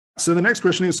So the next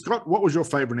question is, Scott, what was your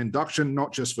favorite induction,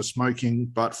 not just for smoking,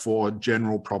 but for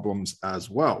general problems as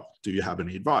well? Do you have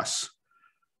any advice?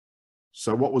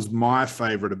 So what was my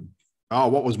favorite? Oh,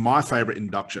 what was my favorite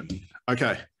induction?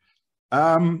 Okay.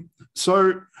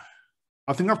 So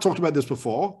I think I've talked about this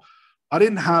before. I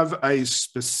didn't have a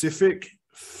specific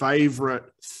favorite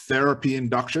therapy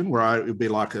induction where it would be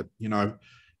like a, you know,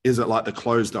 is it like the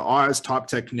close the eyes type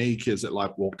technique? Is it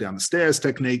like walk down the stairs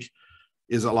technique?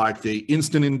 Is it like the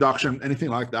instant induction? Anything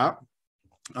like that?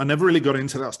 I never really got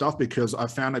into that stuff because I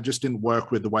found it just didn't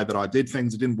work with the way that I did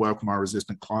things. It didn't work with my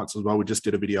resistant clients as well. We just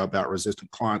did a video about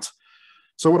resistant clients.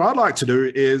 So what I'd like to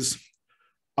do is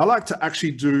I like to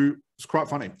actually do, it's quite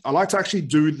funny. I like to actually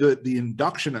do the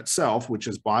induction itself, which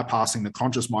is bypassing the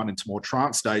conscious mind into more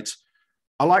trance states.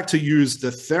 I like to use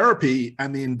the therapy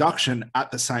and the induction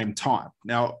at the same time.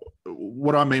 Now,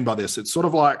 what I mean by this, it's sort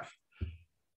of like,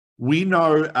 we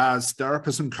know as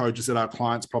therapists and coaches that our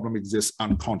client's problem exists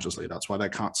unconsciously. That's why they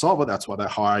can't solve it. That's why they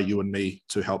hire you and me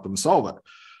to help them solve it.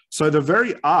 So the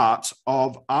very art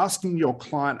of asking your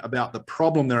client about the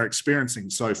problem they're experiencing,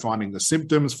 so finding the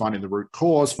symptoms, finding the root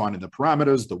cause, finding the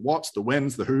parameters, the what's, the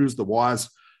when's, the who's, the why's,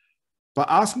 but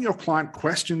asking your client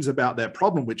questions about their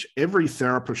problem, which every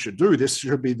therapist should do. This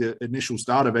should be the initial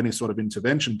start of any sort of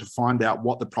intervention to find out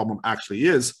what the problem actually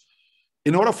is.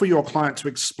 In order for your client to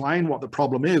explain what the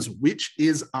problem is, which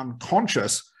is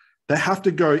unconscious, they have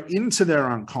to go into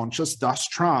their unconscious, thus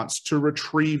trance, to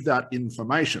retrieve that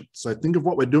information. So think of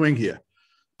what we're doing here.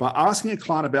 By asking a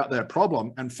client about their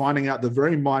problem and finding out the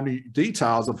very minute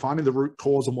details and finding the root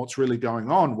cause and what's really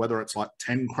going on, whether it's like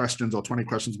 10 questions or 20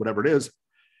 questions, whatever it is,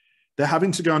 they're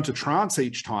having to go into trance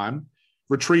each time,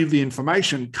 retrieve the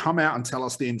information, come out and tell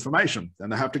us the information. Then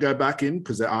they have to go back in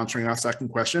because they're answering our second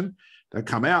question. They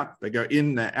come out, they go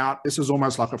in, they're out. This is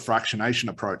almost like a fractionation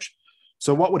approach.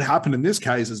 So what would happen in this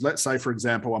case is, let's say, for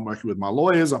example, I'm working with my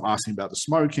lawyers, I'm asking about the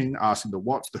smoking, asking the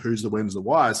what's, the who's, the when's, the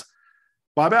why's.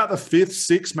 By about the fifth,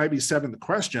 sixth, maybe seventh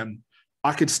question,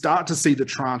 I could start to see the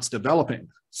trance developing.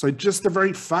 So just the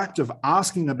very fact of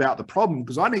asking about the problem,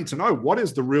 because I need to know what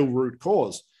is the real root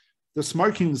cause. The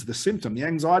smoking is the symptom, the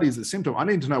anxiety is the symptom. I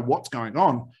need to know what's going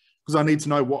on because I need to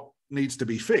know what needs to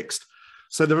be fixed.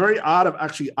 So the very art of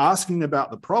actually asking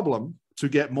about the problem to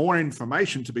get more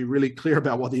information, to be really clear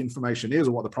about what the information is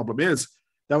or what the problem is,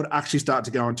 that would actually start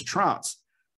to go into trance.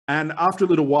 And after a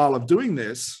little while of doing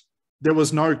this, there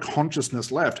was no consciousness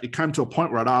left. It came to a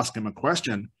point where I'd ask them a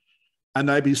question and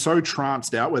they'd be so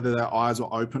tranced out, whether their eyes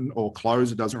were open or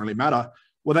closed, it doesn't really matter.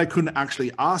 Well, they couldn't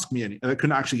actually ask me anything. They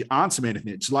couldn't actually answer me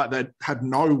anything. It's like they had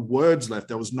no words left.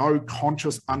 There was no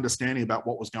conscious understanding about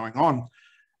what was going on.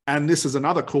 And this is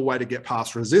another cool way to get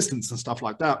past resistance and stuff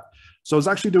like that. So I was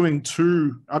actually doing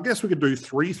I guess we could do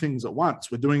three things at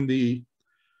once. We're doing the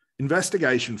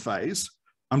investigation phase.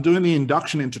 I'm doing the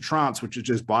induction into trance, which is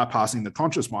just bypassing the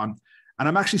conscious mind. And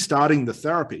I'm actually starting the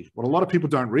therapy. What a lot of people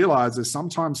don't realize is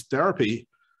sometimes therapy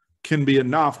can be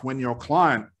enough when your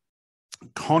client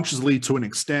consciously, to an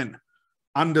extent,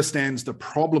 understands the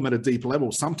problem at a deep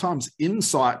level. Sometimes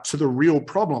insight to the real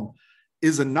problem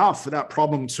is enough for that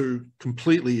problem to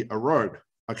completely erode,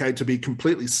 okay, to be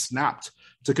completely snapped,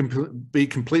 to be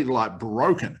completely like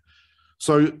broken.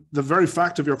 So the very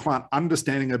fact of your client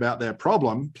understanding about their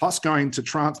problem, plus going to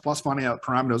trance, plus finding out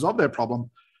parameters of their problem,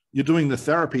 you're doing the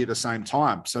therapy at the same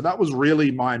time. So that was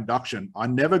really my induction. I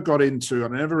never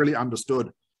really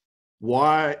understood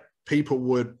why people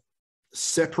would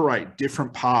separate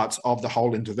different parts of the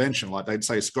whole intervention. Like they'd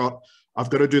say, Scott, I've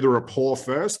got to do the rapport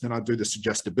first, then I do the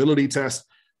suggestibility test,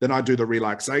 then I do the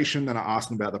relaxation, then I ask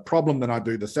them about the problem, then I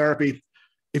do the therapy.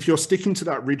 If you're sticking to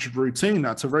that rigid routine,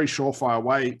 that's a very surefire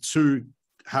way to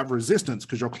have resistance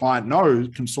because your client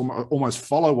can almost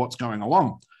follow what's going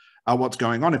on.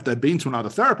 If they've been to another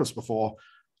therapist before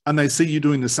and they see you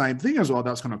doing the same thing as well,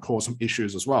 that's going to cause some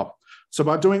issues as well. So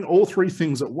by doing all three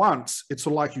things at once, it's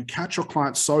sort of like you catch your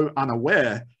client so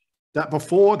unaware that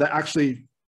before they actually,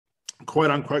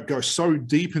 quote unquote, go so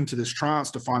deep into this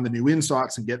trance to find the new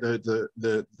insights and get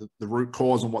the root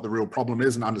cause and what the real problem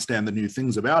is and understand the new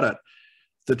things about it,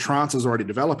 the trance is already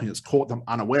developing. It's caught them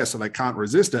unaware, so they can't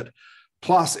resist it.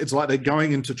 Plus, it's like they're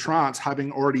going into trance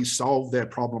having already solved their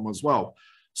problem as well.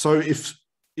 So if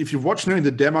you've watched any of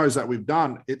the demos that we've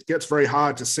done, it gets very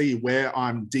hard to see where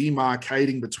I'm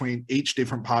demarcating between each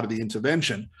different part of the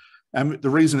intervention. And the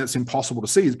reason it's impossible to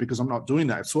see is because I'm not doing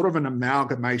that. It's sort of an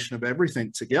amalgamation of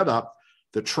everything together: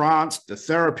 the trance, the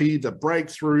therapy, the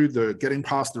breakthrough, the getting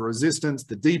past the resistance,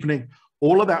 the deepening.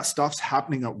 All of that stuff's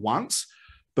happening at once,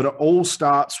 but it all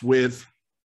starts with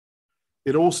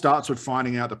it all starts with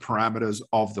finding out the parameters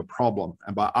of the problem.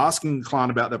 And by asking the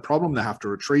client about their problem, they have to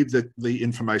retrieve the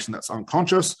information that's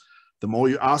unconscious. The more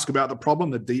you ask about the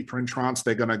problem, the deeper in trance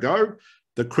they're going to go.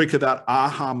 The quicker that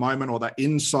aha moment or that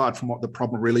insight from what the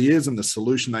problem really is and the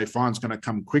solution they find is going to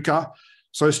come quicker.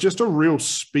 So it's just a real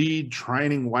speed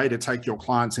training way to take your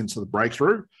clients into the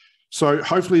breakthrough. So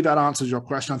hopefully that answers your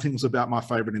question. I think it's about my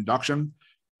favorite induction.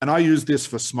 And I use this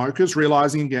for smokers,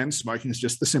 realizing again, smoking is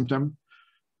just the symptom.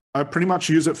 I pretty much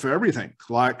use it for everything.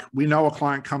 Like we know a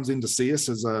client comes in to see us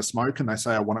as a smoker and they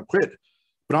say, I want to quit.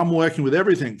 But I'm working with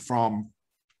everything from,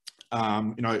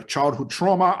 childhood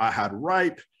trauma. I had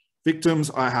rape victims.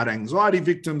 I had anxiety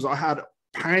victims. I had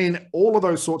pain, all of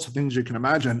those sorts of things you can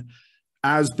imagine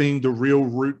as being the real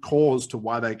root cause to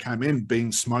why they came in.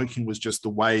 Being smoking was just the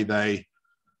way they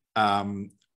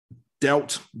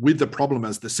dealt with the problem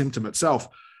as the symptom itself.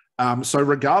 So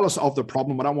regardless of the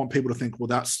problem, I don't want people to think, well,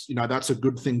 that's a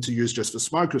good thing to use just for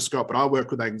smokers, Scott, but I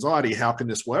work with anxiety. How can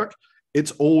this work?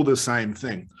 It's all the same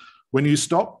thing. When you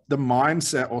stop the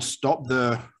mindset or stop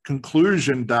the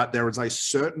conclusion that there is a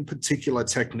certain particular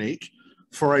technique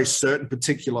for a certain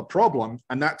particular problem,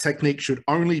 and that technique should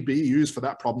only be used for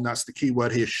that problem, that's the key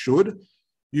word here, should,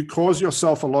 you cause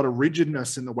yourself a lot of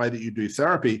rigidness in the way that you do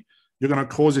therapy. You're going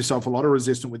to cause yourself a lot of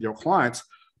resistance with your clients,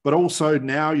 but also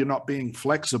now you're not being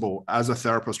flexible as a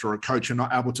therapist or a coach. You're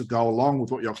not able to go along with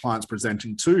what your client's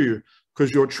presenting to you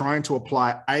because you're trying to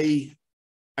apply a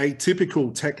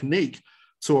typical technique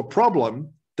to a problem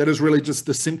that is really just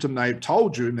the symptom they've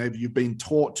told you, and you've been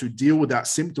taught to deal with that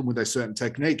symptom with a certain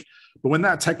technique. But when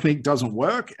that technique doesn't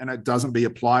work and it doesn't be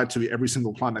applied to every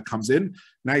single client that comes in,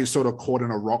 now you're sort of caught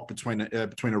in a rock between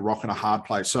a rock and a hard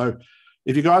place. So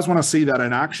if you guys want to see that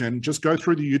in action, just go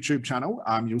through the YouTube channel.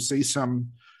 You'll see some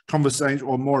conversation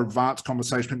or more advanced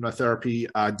conversation hypnotherapy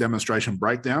demonstration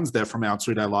breakdowns. They're from our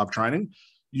 2-day live training.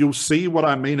 You'll see what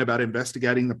I mean about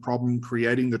investigating the problem,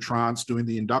 creating the trance, doing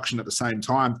the induction at the same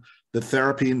time, the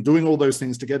therapy, and doing all those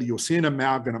things together. You'll see an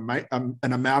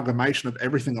amalgamation of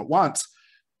everything at once,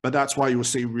 but that's why you'll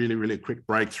see really, really quick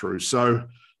breakthroughs. So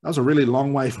that was a really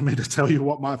long way for me to tell you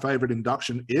what my favorite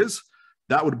induction is.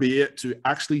 That would be it, to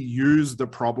actually use the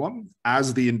problem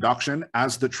as the induction,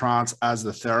 as the trance, as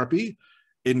the therapy,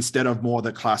 instead of more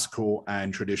the classical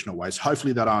and traditional ways.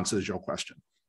 Hopefully that answers your question.